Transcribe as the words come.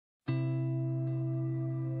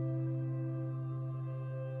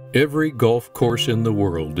Every golf course in the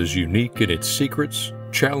world is unique in its secrets,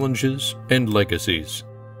 challenges, and legacies.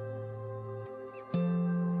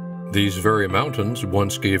 These very mountains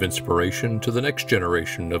once gave inspiration to the next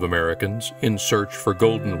generation of Americans in search for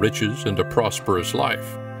golden riches and a prosperous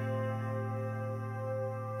life.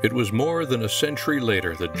 It was more than a century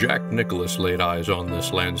later that Jack Nicklaus laid eyes on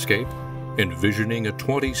this landscape, envisioning a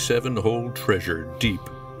 27-hole treasure deep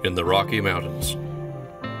in the Rocky Mountains.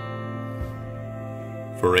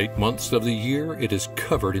 For 8 months of the year, it is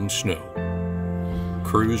covered in snow.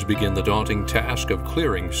 Crews begin the daunting task of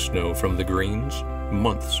clearing snow from the greens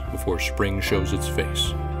months before spring shows its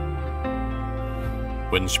face.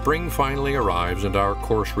 When spring finally arrives and our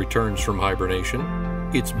course returns from hibernation,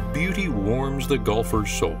 its beauty warms the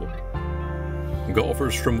golfer's soul.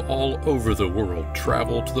 Golfers from all over the world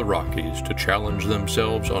travel to the Rockies to challenge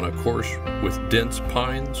themselves on a course with dense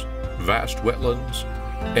pines, vast wetlands,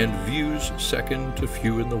 and views second to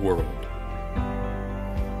few in the world.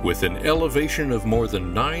 With an elevation of more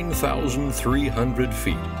than 9,300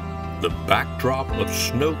 feet, the backdrop of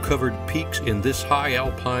snow-covered peaks in this high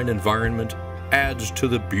alpine environment adds to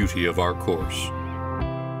the beauty of our course.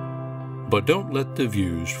 But don't let the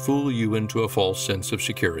views fool you into a false sense of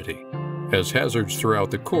security, as hazards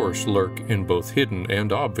throughout the course lurk in both hidden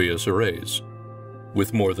and obvious arrays.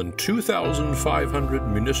 With more than 2,500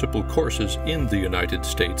 municipal courses in the United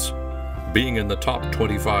States, being in the top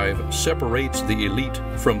 25 separates the elite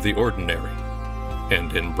from the ordinary.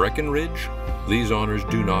 And in Breckenridge, these honors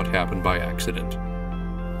do not happen by accident.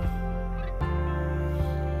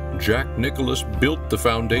 Jack Nicklaus built the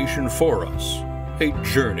foundation for us, a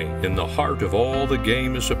journey in the heart of all the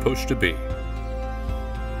game is supposed to be.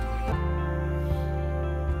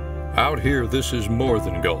 Out here, this is more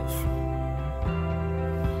than golf.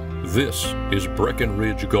 This is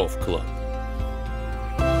Breckenridge Golf Club.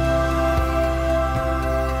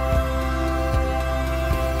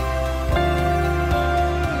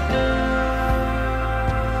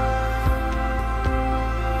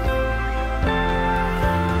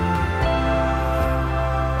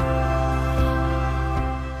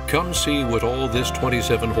 Come see what all this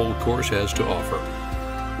 27-hole course has to offer.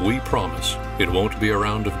 We promise it won't be a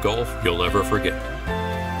round of golf you'll ever forget.